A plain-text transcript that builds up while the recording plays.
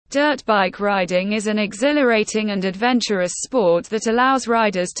Dirt bike riding is an exhilarating and adventurous sport that allows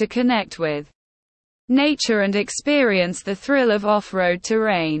riders to connect with nature and experience the thrill of off-road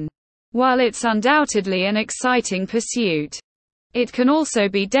terrain. While it's undoubtedly an exciting pursuit, it can also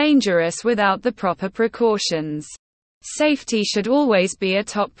be dangerous without the proper precautions. Safety should always be a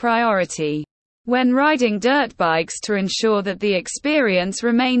top priority when riding dirt bikes to ensure that the experience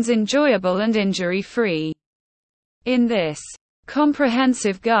remains enjoyable and injury-free. In this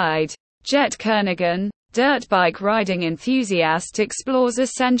comprehensive guide, Jet Kernaghan, dirt bike riding enthusiast, explores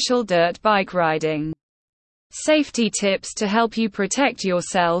essential dirt bike riding safety tips to help you protect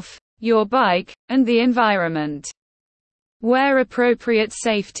yourself, your bike, and the environment. Wear appropriate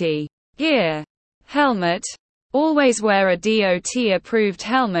safety gear. Helmet. Always wear a DOT-approved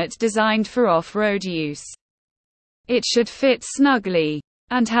helmet designed for off-road use. It should fit snugly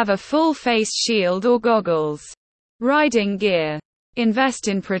and have a full face shield or goggles. Riding gear. Invest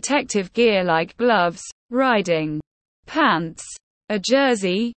in protective gear like gloves, riding pants, a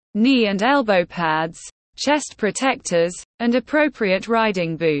jersey, knee and elbow pads, chest protectors, and appropriate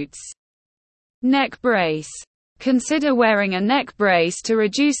riding boots. Neck brace. Consider wearing a neck brace to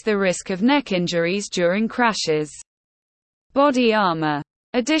reduce the risk of neck injuries during crashes. Body armor.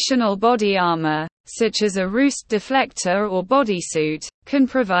 Additional body armor, such as a roost deflector or bodysuit, can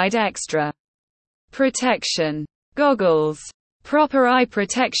provide extra protection. Goggles. Proper eye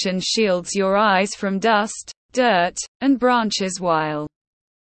protection shields your eyes from dust, dirt, and branches while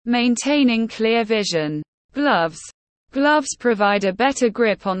maintaining clear vision. Gloves. Gloves provide a better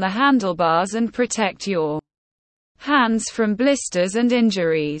grip on the handlebars and protect your hands from blisters and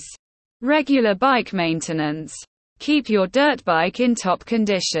injuries. Regular bike maintenance. Keep your dirt bike in top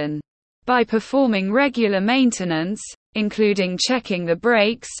condition by performing regular maintenance, including checking the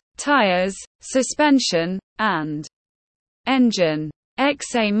brakes, tires, suspension, and engine.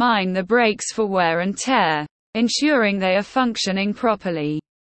 Examine the brakes for wear and tear, ensuring they are functioning properly.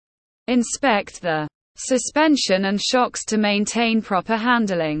 Inspect the suspension and shocks to maintain proper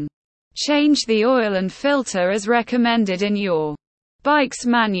handling. Change the oil and filter as recommended in your bike's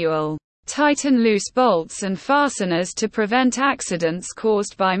manual. Tighten loose bolts and fasteners to prevent accidents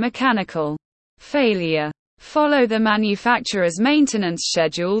caused by mechanical failure. Follow the manufacturer's maintenance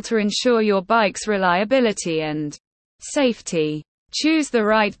schedule to ensure your bike's reliability and safety. Choose the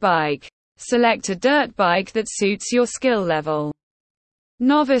right bike. Select a dirt bike that suits your skill level.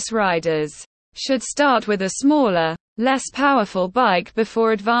 Novice riders should start with a smaller, less powerful bike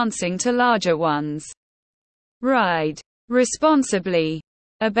before advancing to larger ones. Ride responsibly.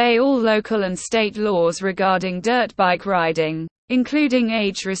 Obey all local and state laws regarding dirt bike riding, including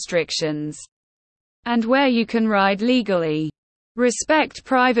age restrictions and where you can ride legally. Respect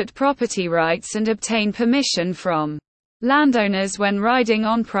private property rights and obtain permission from landowners when riding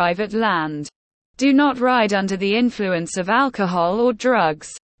on private land. Do not ride under the influence of alcohol or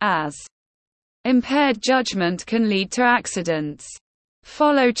drugs, as impaired judgment can lead to accidents.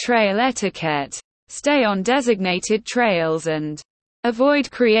 Follow trail etiquette. Stay on designated trails and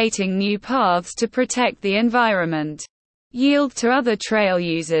avoid creating new paths to protect the environment. Yield to other trail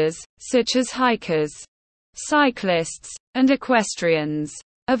users, such as hikers, cyclists, and equestrians.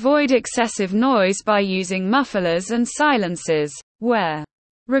 Avoid excessive noise by using mufflers and silencers, where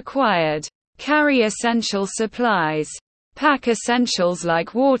required. Carry essential supplies. Pack essentials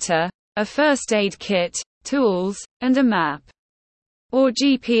like water, a first aid kit, tools, and a map or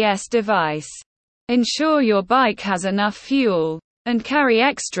GPS device. Ensure your bike has enough fuel, and carry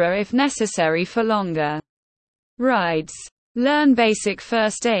extra if necessary for longer rides. Learn basic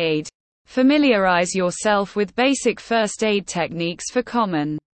first aid. Familiarize yourself with basic first aid techniques for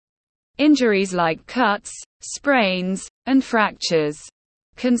common injuries like cuts, sprains, and fractures.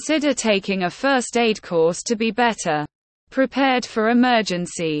 Consider taking a first aid course to be better prepared for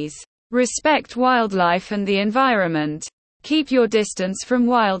emergencies. Respect wildlife and the environment. Keep your distance from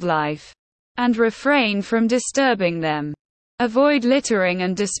wildlife and refrain from disturbing them. Avoid littering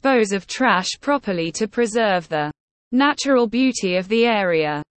and dispose of trash properly to preserve the natural beauty of the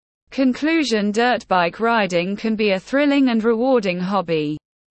area. Conclusion: dirt bike riding can be a thrilling and rewarding hobby,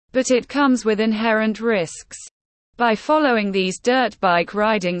 but it comes with inherent risks. By following these dirt bike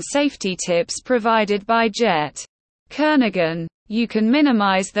riding safety tips provided by Jet Kernaghan, you can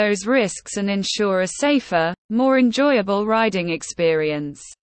minimize those risks and ensure a safer, more enjoyable riding experience.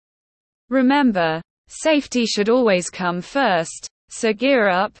 Remember, safety should always come first, so gear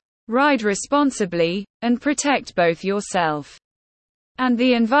up, ride responsibly, and protect both yourself and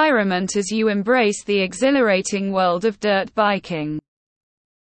the environment as you embrace the exhilarating world of dirt biking.